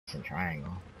in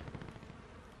triangle.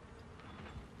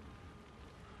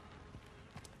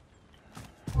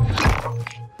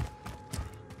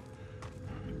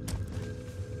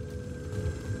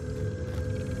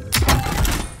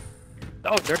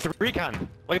 Oh, there's the recon.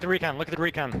 Look at the recon. Look at the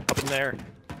recon up in there.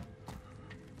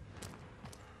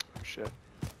 Shit.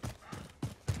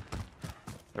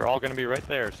 They're all gonna be right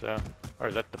there. So, or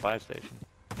is that the buy station?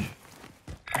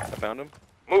 I found him.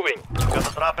 Moving. Got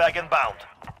the drop bag inbound.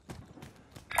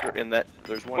 They're in that.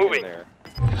 There's one Moving. in there.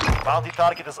 Bounty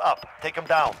target is up. Take him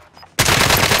down.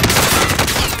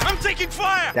 I'm taking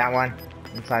fire! That one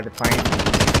inside the plane.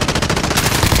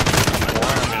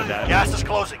 Gas is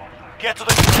closing. Get to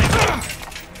the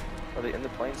safe. Are they in the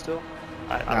plane still?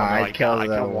 I don't No, know. I killed I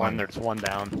the killed one. one. There's one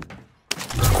down.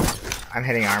 I'm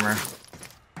hitting armor.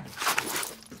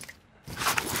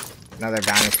 Another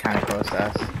bounty's kind of close to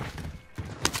us.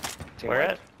 Team Where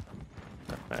wiped.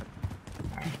 at?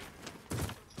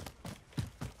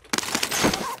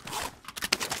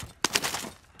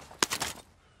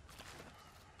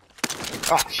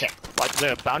 Oh shit! Like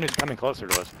the bounty's coming closer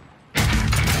to us.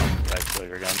 Oh, actually,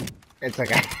 your gun. It's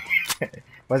okay.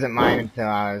 Wasn't mine until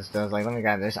I was like, let me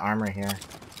grab this armor here.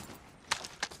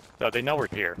 So they know we're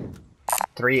here.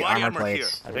 3 Body armor armor here.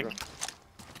 plates. I think.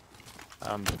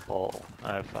 I'm full.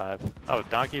 I have 5. Oh,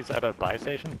 Donkey's at a buy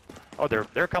station. Oh,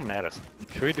 they're coming at us.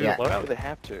 Should we do Yeah. the Oh, loadout? they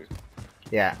have to.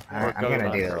 Yeah, Or I'm go gonna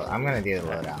on do first. I'm gonna do the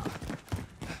loadout.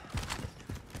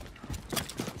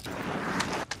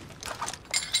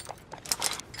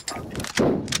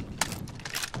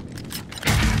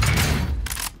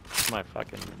 My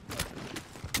fucking.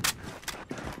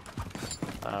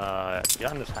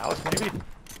 Get on this house maybe.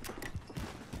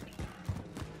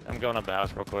 I'm going up the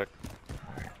house real quick.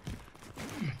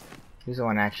 Who's the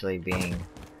one actually being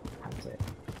hunted?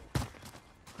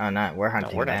 Oh, not we're No,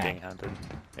 hunting. we're not that. being hunted.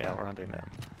 Yeah, we're hunting them.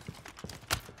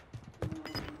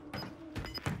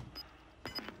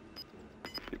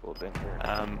 People have been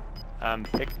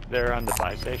here. They're on the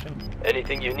buy station.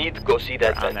 Anything you need, go see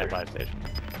that On that vendor. buy station.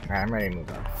 Alright, I'm ready to move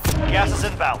up. Gas is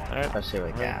inbound. Alright. Especially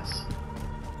with gas.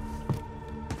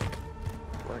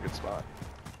 We're in a good spot.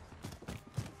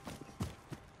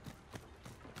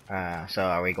 So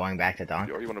are we going back to Donk?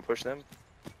 You want to push them?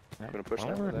 You want to push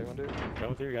them? Is that what you want to do? Go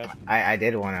with you guys. I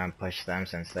did want to push them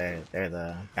since they're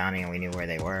the bounty and we knew where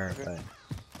they were, Okay. but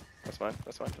That's fine.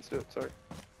 That's fine. Let's do it. Sorry.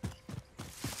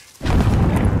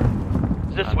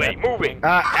 This On way, that moving.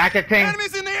 active ping.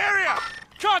 Enemies in the area!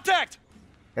 Contact!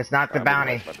 It's not the I'm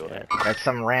bounty. gonna watch my building. That's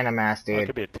some random ass Well, it dude.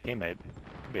 could be a teammate.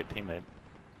 Could be a teammate.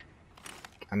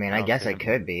 I mean, I Oh, guess dude. it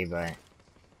could be, but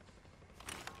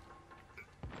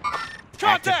active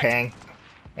Contact! ping.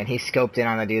 And he scoped in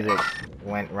on the dude that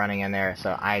went running in there,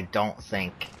 so I don't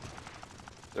think.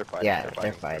 They're fighting. Yeah, they're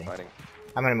they're fighting. fighting.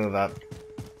 I'm gonna move up.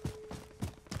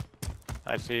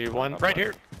 I see one Up right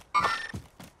front. here. Active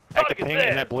Target ping there.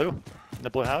 in that blue. In the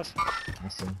blue house. I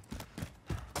see.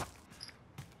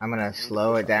 I'm gonna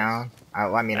slow it down.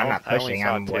 I mean, I'm not I only pushing.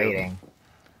 saw I'm 2. waiting.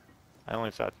 I only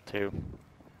saw 2.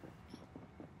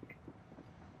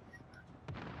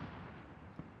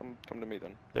 Come to me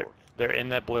then. They're in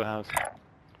that blue house.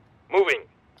 Moving.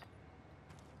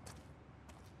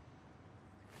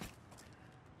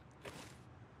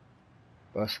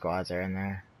 Both squads are in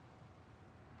there.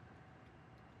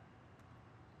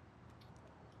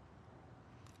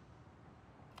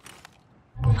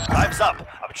 Time's up.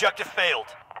 Objective failed.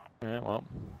 Yeah, well.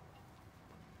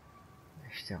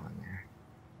 They're still in there.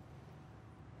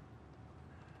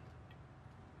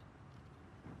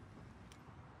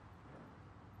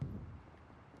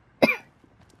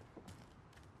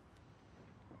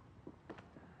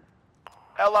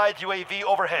 Allied UAV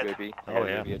overhead. UAV. Oh,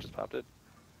 yeah. UAV, I just popped it.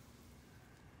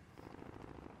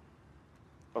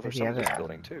 Oh, there's Maybe some in this other-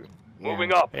 building too. Yeah.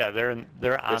 Moving up. Yeah, they're on They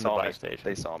the saw buy me. station.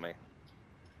 They saw me.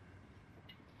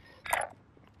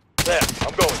 There,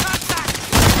 I'm going.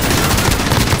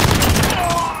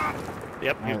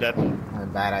 Yep, he's That dead. was a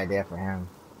bad idea for him.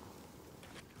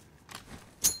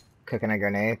 Cooking a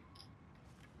grenade.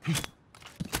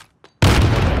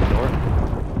 Door.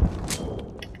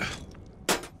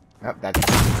 Oh, that's.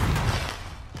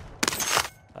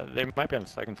 They might be on the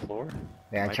second floor.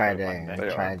 Yeah, I Might tried be to. one I thing.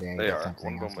 They tried are. to They get are. something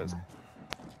One of else. them was- in there.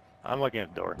 I'm looking at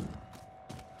the door.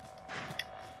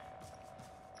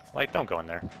 Like, don't go in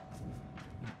there.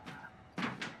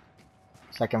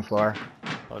 Second floor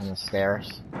Close. on the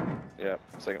stairs. Yeah,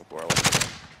 second floor. I like that.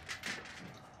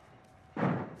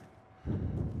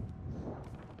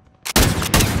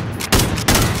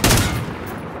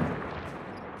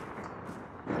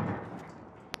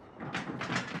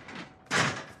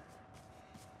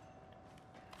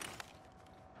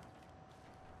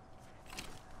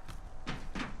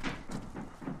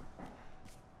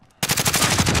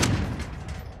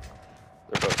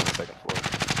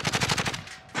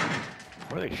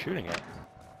 What are they shooting at?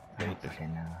 I don't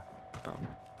fucking know. Oh.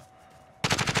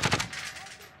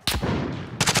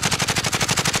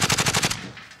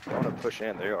 I want to push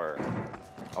in. They are.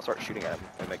 I'll start shooting at them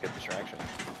and make a distraction.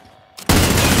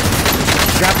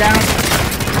 Drop down!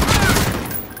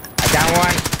 I down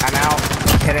one. I'm out.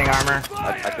 Hitting armor.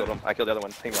 I killed him. I killed the other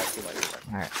one. Team right.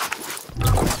 Alright.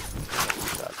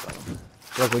 Shots on them.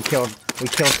 Look, we killed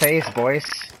FaZe, boys.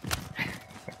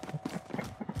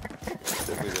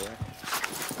 Did we really?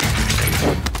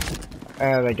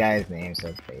 Oh, the guy's name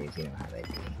said FaZe. You know how they be.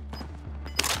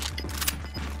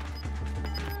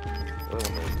 The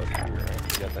other one was up here,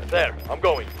 right? You got that? There, I'm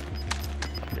going.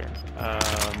 Up here.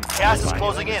 Gas is fine.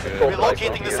 closing in. Good.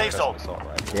 Relocating the safe zone. Assault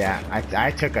rifle. Yeah, I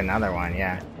took another one.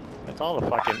 Yeah. It's all the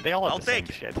fucking. They all have I'll the same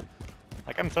take shit.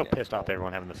 Like I'm so Yeah. pissed off at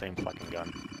everyone having the same fucking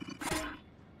gun.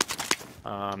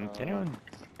 Can anyone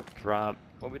drop?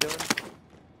 What we doing?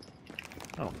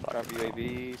 Oh fuck. Drop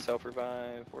UAV,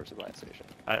 self-revive, or supply station?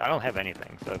 I don't have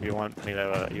anything. So if you want me to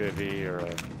have a UAV or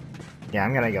a, Yeah,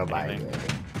 I'm gonna go buy Anything?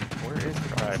 you. Where is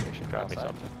the alright, station? grab me Outside?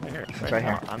 something. Right here. It's right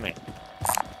now, here. on me.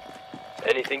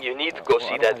 Anything you need, go Well, see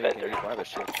I don't that have any- vendor. I have a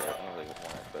shield kit. I don't really want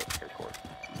it, but here, Court.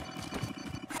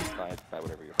 Buy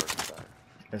whatever you heard inside.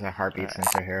 There's a heartbeat Alright.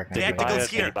 sensor here. If The anybody- Tacticals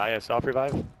Did you here. buy a self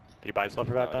revive? Did you buy a self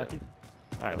revive, No, I Donkey?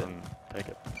 Alright, then take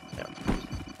it. Yeah.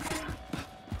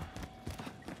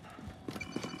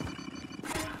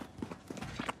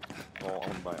 Well, I'm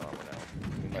gonna buy armor now.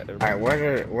 We might- Alright,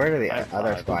 where do the I have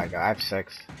other 5. squad go? I have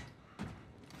 6.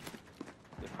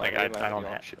 they Like, probably might I don't be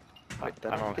on have- shit. I Wait,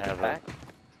 did don't get the have a. pack?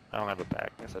 I don't have a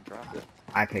pack. I guess I dropped it.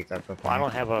 I picked up the Well, I don't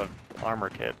pack. have a armor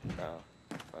kit. No.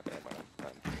 Okay, I'm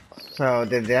fine. So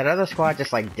did that other squad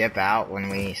just like dip out when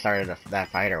we started that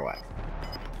fight or what?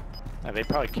 They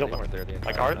probably They killed them. weren't there the Like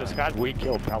entire the time. squad we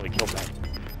killed probably killed them.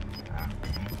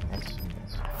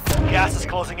 Gas is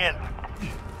closing in.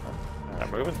 They're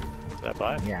moving. Is that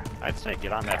by? Yeah, I'd say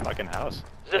get on that fucking house.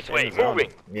 This In way, the zone.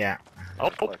 moving. yeah. Oh,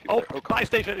 There's quite a few there. buy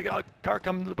station. You got a car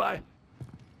coming to buy.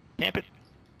 Camp it.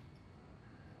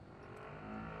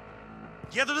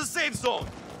 Get to the safe zone.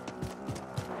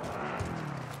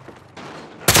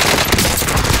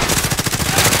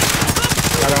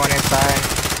 Another one inside.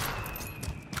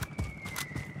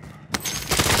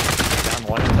 Down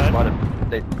one inside. Bought it.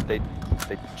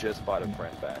 They just bought a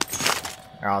friend back.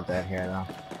 They're all dead here though.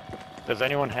 Does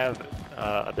anyone have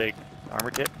a big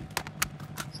armor kit?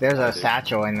 So there's I a do.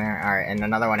 satchel in there. Alright, and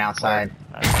another one outside.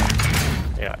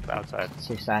 Yeah, outside.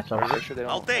 2 satchels. Pretty sure they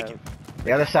don't I'll take have- it.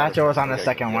 The other satchel was on the Okay,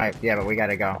 second yeah. wipe. Yeah, but we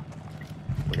gotta go.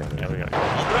 We got Yeah, it. we gotta go.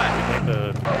 All right. Take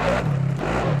the.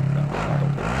 No,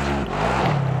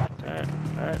 Alright,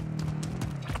 alright.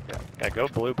 Yeah. Gotta go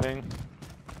blue ping.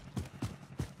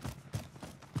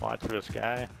 Watch for this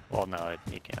guy. Well, no,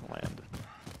 he can't land.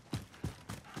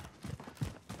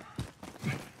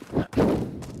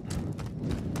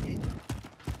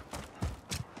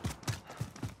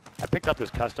 I picked up this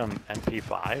custom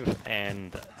MP5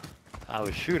 and I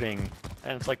was shooting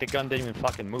and it's like the gun didn't even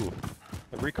fucking move.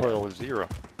 The recoil was 0.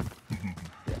 Yeah,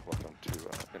 welcome to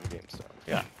in-game stuff.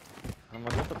 Yeah. I'm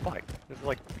like, what the fuck? This is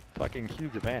like fucking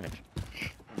huge advantage.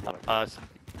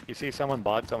 You see someone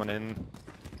bought someone in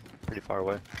pretty far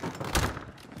away.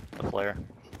 A flare.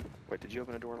 Wait, did you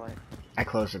open a door light? I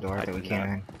closed the door I that we did came not.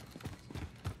 in.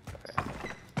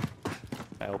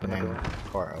 I And opened the then door.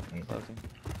 core opened. Closing.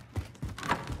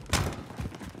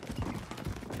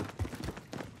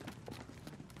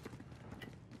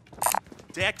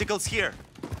 Tacticals here.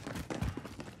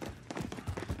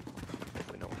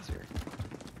 Hopefully no one's here.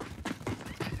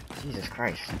 Jesus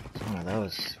Christ. It's one of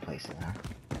those places, huh?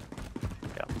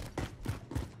 Yeah.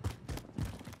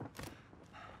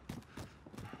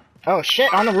 Oh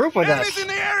shit, on the roof with Enemies us! in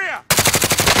the area.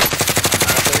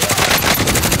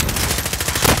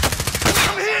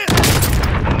 I'm hit.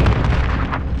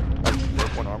 I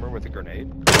broke one armor with a grenade.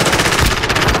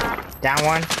 Down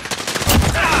one.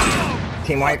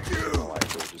 Team wipe. Oh, I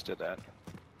actually just did that.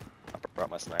 I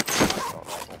brought my sniper. Oh,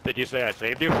 rifle. Did you say I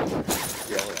saved you? Yeah,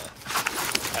 yeah.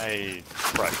 I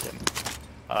crushed him.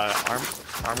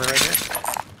 Armor right here?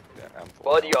 Yeah, I'm full.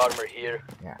 Body armor here.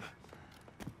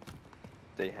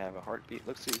 They have a heartbeat.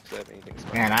 Let's see if they have anything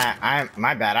special. Man,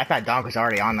 my bad. I thought Donk was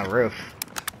already on the roof.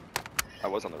 I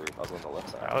was on the roof. I was on the left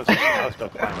side. I was still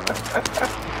climbing up.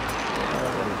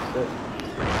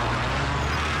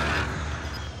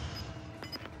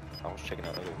 I was checking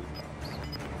out other rooftops.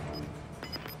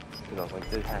 Because I was like,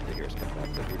 they have to hear us coming up.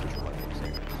 They were just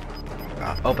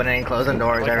running Opening and closing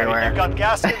doors Like, I- everywhere. You got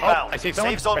gas inbound. I see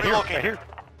someone. Safe zone right here, relocated. right here.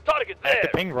 Target At the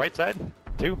there. ping right side.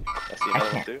 2. I see I another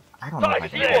one can't. too. I don't know if I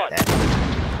can get that.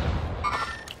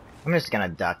 I'm just gonna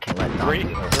duck and let Donk 3. do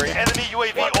his 3. thing. Enemy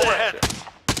UAV overhead.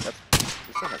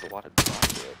 thing has a lot of drop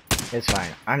to it. It's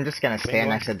fine. I'm just gonna stand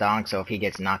one. next to Donk, so if he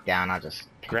gets knocked down, I'll just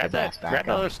pick Grab his ass that. back Grab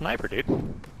that up. other sniper, dude.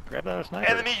 Grab that other sniper.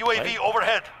 Enemy UAV Right?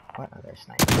 overhead. What other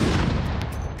sniper?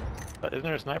 Isn't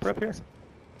there a sniper up here?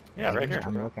 Yeah, right here.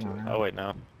 I'm looking around. Oh wait,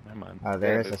 no. Never mind. Oh,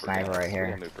 there is a sniper right We here.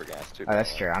 gotta move for gas too. Oh,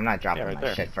 that's true. I'm not dropping right my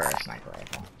there. shit for a sniper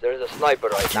rifle. There's a sniper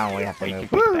right No, here. we have to Wait, move. you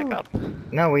can Woo! back up.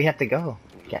 No, we have to go.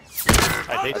 Get.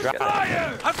 They dropped.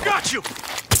 Fire! I've got you!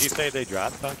 Did you say they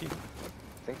dropped, Donkey?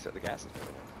 I think so. The gas is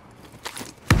moving.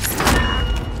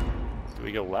 Do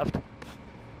we go left?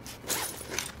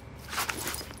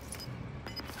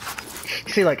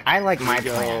 See, like, I like my We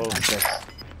go- plan. It's just,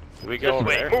 Do we This go over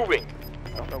way, there? moving. I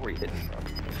don't know where you're hitting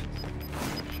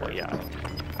from. Sure,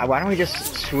 yeah. why don't we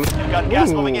just swoop? You've got gas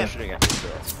moving They're in. shooting at me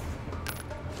still.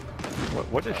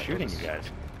 What is shooting you guys?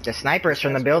 The snipers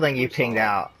from the building you pinged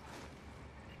out.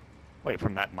 Wait,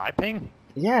 from that my ping?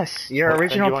 Yes, your Well, then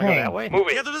original you wanna go that ping. way?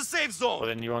 Moving. Get to the safe Well, zone.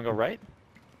 then you wanna go right?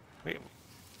 Wait,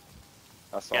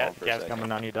 I saw him for a gas second.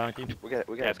 coming on you, Donkey. We got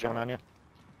Gas coming on you.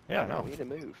 Yeah, no. We need to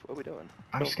move. What are we doing?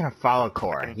 I'm just gonna follow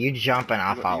Core. You jump and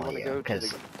I'll You follow wanna you. go to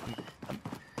Because the-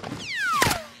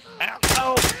 Ow,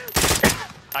 no!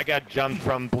 I got jumped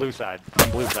from blue side. From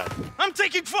blue side. I'm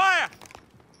taking fire!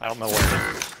 I don't know what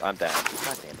it is. I'm down.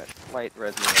 God damn it. Light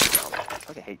resonance.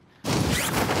 Okay, hey.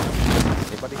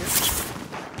 Anybody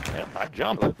here? Yeah, I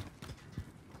jump.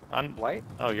 I'm Light?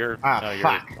 Oh, you're. Ah, no, you're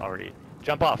fuck. already.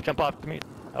 Jump off to me.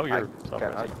 Oh, you're.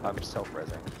 I'm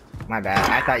self-resing. my bad.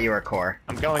 I thought you were Core.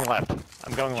 I'm going left.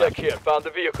 I'm going Check left. here. Found the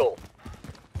vehicle.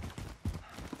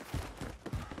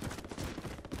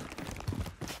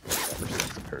 Never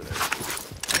since her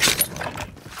there.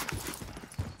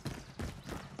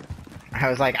 I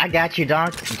was like, I got you,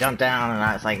 Donk. Jump down, and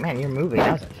I was like, man, you're moving.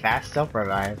 That was a fast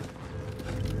self-revive.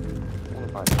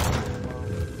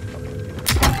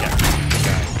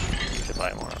 Should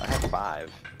buy more. I have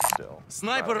 5 still.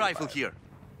 Sniper Five. rifle here.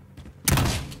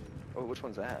 Oh, which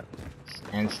one's that?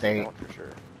 And state. One for sure.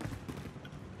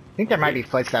 I think there might be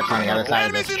footsteps on the other side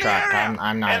of this Enemies in the truck. area!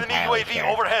 I'm not Enemy entirely UAV sure.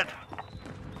 overhead.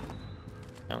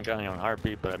 I haven't got any on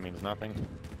heartbeat, but that means nothing.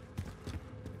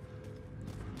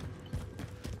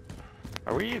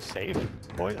 Are we safe,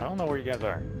 boys? I don't know where you guys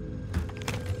are.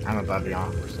 I'm above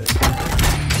y'all. We're safe.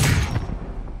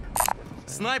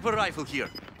 Sniper rifle here.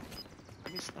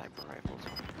 Give me sniper rifles.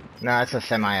 No, it's a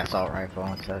semi-assault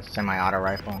rifle. It's a semi-auto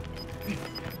rifle.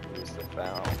 Who's the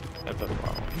foul? That doesn't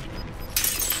problem.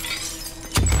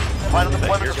 Final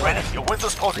deployment is ready. Your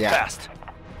winter's closing Yeah. fast.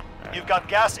 You've got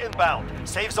gas inbound.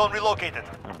 Safe zone relocated.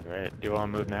 Oh, great. Do you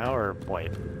want to move now or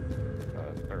wait?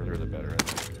 Earlier the better, I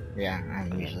think. Yeah,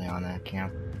 I'm usually on the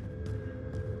camp.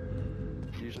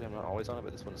 Usually I'm not always on it,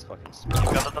 but this one is fucking You've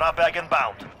smooth. got the drop bag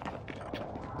inbound. I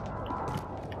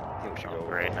think we should Oh, go.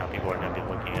 great. Now people are going to be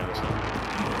looking at us.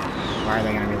 Why are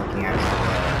they gonna be looking at us?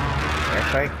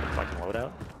 Airstrike? Fucking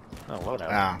loadout? No, loadout.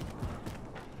 Oh.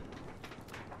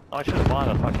 Oh, I should have bought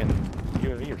a fucking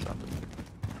UAV or something.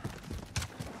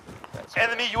 That's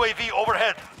Enemy UAV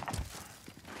overhead.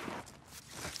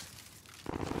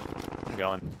 I'm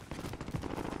going.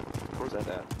 Where's that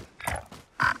at?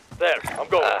 There. I'm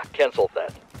going. Cancel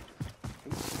that.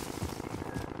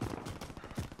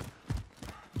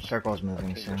 Circle's moving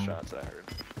King of soon. shots I heard.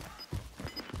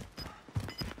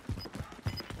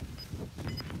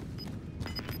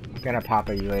 Gonna pop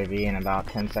a UAV in about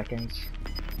 10 seconds.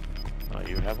 Oh,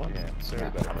 you have one? Yeah, sorry Yeah.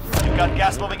 about it. You've got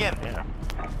gas moving in. Yeah.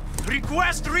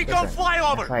 Request recon That's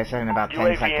flyover. why I said in about 10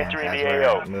 UAV seconds entering as the we're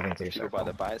AO. moving through Should we go by circle.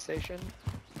 the buy station?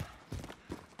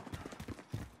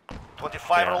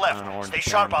 25 Yeah, on the on left. Orange Stay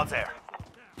sharp County. out there.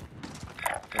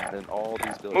 And then all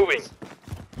these buildings.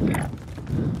 Moving.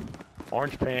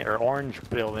 Orange paint or orange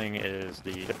building is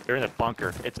they're in the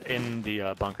bunker. It's in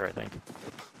the bunker, I think.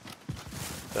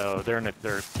 So they're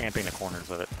camping the corners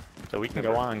of it. So we can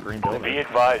go on green building. Be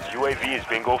advised, UAV is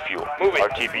bingo fuel. Moving.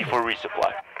 RTB for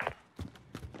resupply.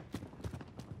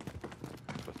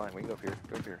 But fine, we can go up here.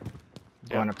 Go up here.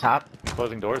 Yeah. Going up top?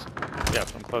 Closing doors. Yeah,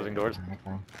 I'm closing doors.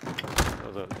 Okay.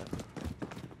 Close up.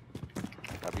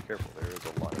 Now be careful, there is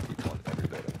a lot of people in every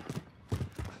building.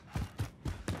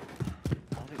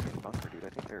 Oh, they're in bunker, dude. I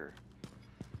think they're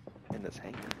in this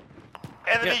hangar.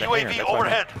 Enemy Yeah, the UAV hangar, that's what I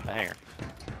overhead. meant, the hangar.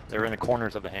 They're in the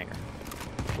corners of the hangar.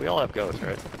 We all have ghosts,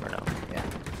 right? Or no? Yeah.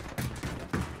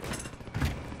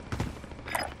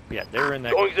 Yeah, they're in the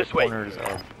Going this way. corners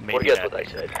of maybe Forget that what I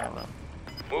hangar. said. I don't know.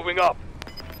 Moving up.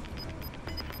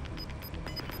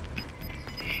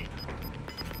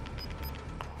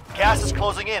 Gas is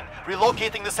closing in.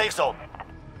 Relocating the safe zone.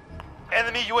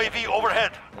 Enemy UAV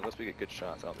overhead. Unless we get good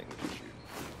shots, I don't think we should shoot.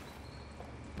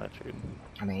 That's good.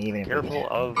 I mean, even if we Careful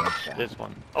get of good shot. this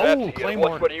one. That's Oh, here. Claymore.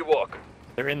 Watch where you walk.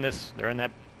 They're in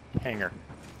that hangar.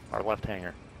 Our left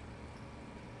hangar.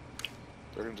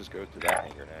 They're gonna just go through that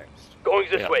hangar next. Going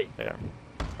this way. Yeah.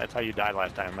 That's how you died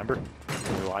last time, remember?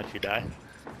 We watched you die.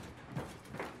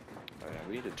 Oh yeah,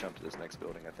 we need to jump to this next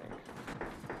building, I think.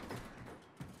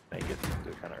 Make it. Do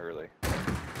it kind of early.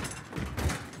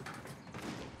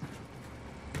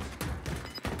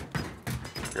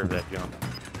 Sure of that jump.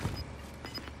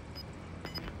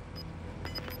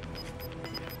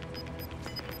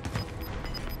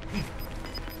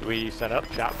 Do we set up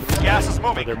shop for these Gas guys? is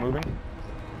moving. So they're moving?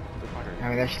 I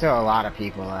mean, there's still a lot of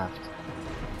people left.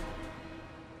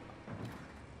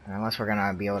 Unless we're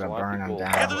gonna be able to There's a lot of burn them people.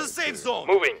 Get down. to the safe zone.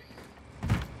 Moving.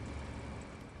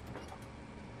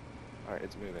 Alright,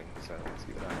 it's moving, so let's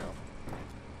keep an eye out.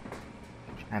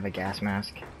 I have a gas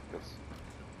mask. Because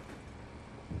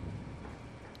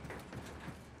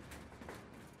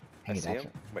I Hey, see that's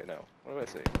him? Wait, no. What do I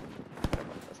see? Never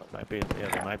mind, that's not Might be, yeah,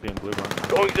 they might be in blue barn.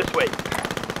 Going this way.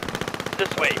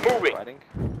 This way. Moving. Riding?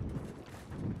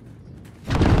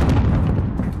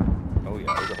 Oh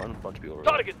yeah, there's a bunch of people over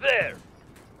there. Target there.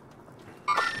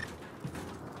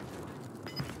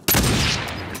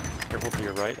 Careful to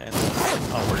your right and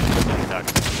oh, we're just getting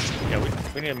stuck. Yeah,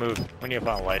 we need to move. We need to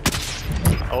find a light.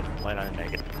 Oh, light on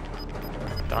naked.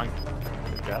 Done.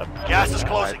 Good job. Gas is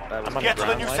closing. That was I'm on Get the to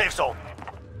the ground new light. safe zone.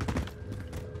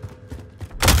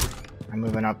 I'm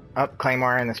moving up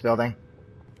Claymore in this building.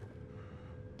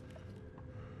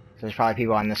 So there's probably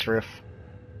people on this roof.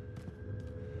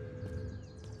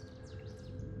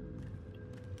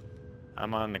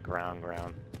 I'm on the ground.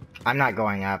 I'm not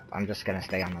going up. I'm just gonna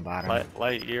stay on the bottom.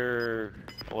 Light, you're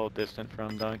a little distant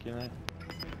from Donkey then?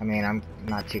 I mean, I'm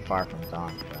not too far from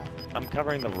Don. But... I'm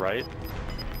covering the right.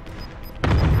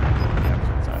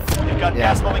 You've got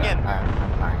gas but, moving in.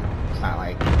 I'm fine. It's not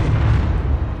like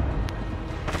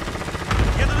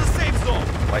Get to the safe zone.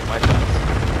 Like my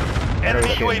shots. Enemy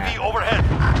shooting UAV at? overhead.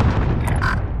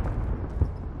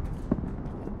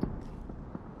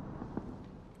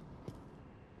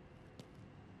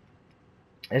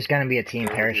 there's gonna be a team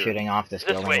parachuting off this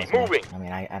This building. way, with me. moving. I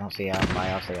mean, I don't see why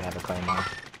else they would have a Claymore.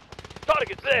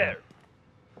 Target there.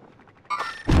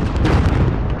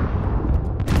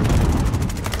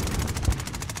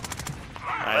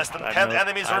 Less than 10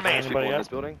 enemies remain. People in Anybody this else?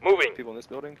 building? Moving. People in this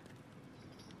building?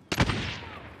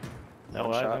 No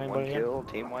One eyes, shot, one anybody yet? kill,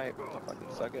 team wipe. Fucking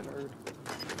suck it, nerd.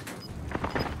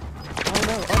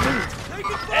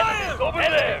 Enemies over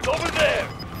there. Over there.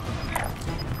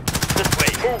 This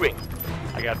way. Moving.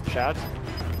 I got shots.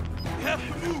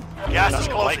 Gas is Light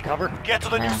closing. cover. Get to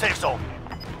the new Yeah. safe zone.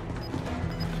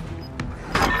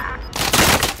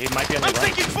 He might be on the I'm right.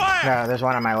 taking fire. No, there's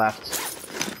one on my left.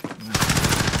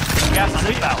 Gas is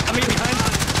inbound. I'm behind.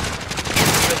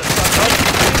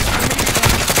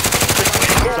 This way.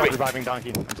 I'm Moving. self-reviving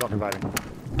Donkey. I'm self-reviving.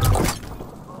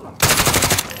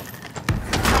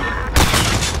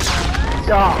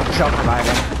 Oh, I'm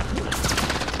self-reviving.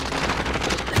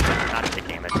 Not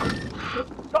taking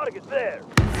it. Target there.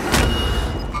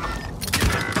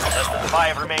 Less than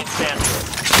 5 remain standing.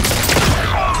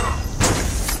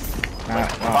 Well,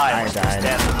 5 I was died.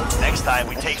 standing. Next time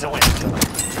we take the win.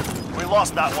 We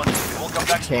lost that one. We'll come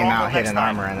back Came stronger out, hit next an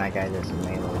time. armor, and that guy just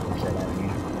melee.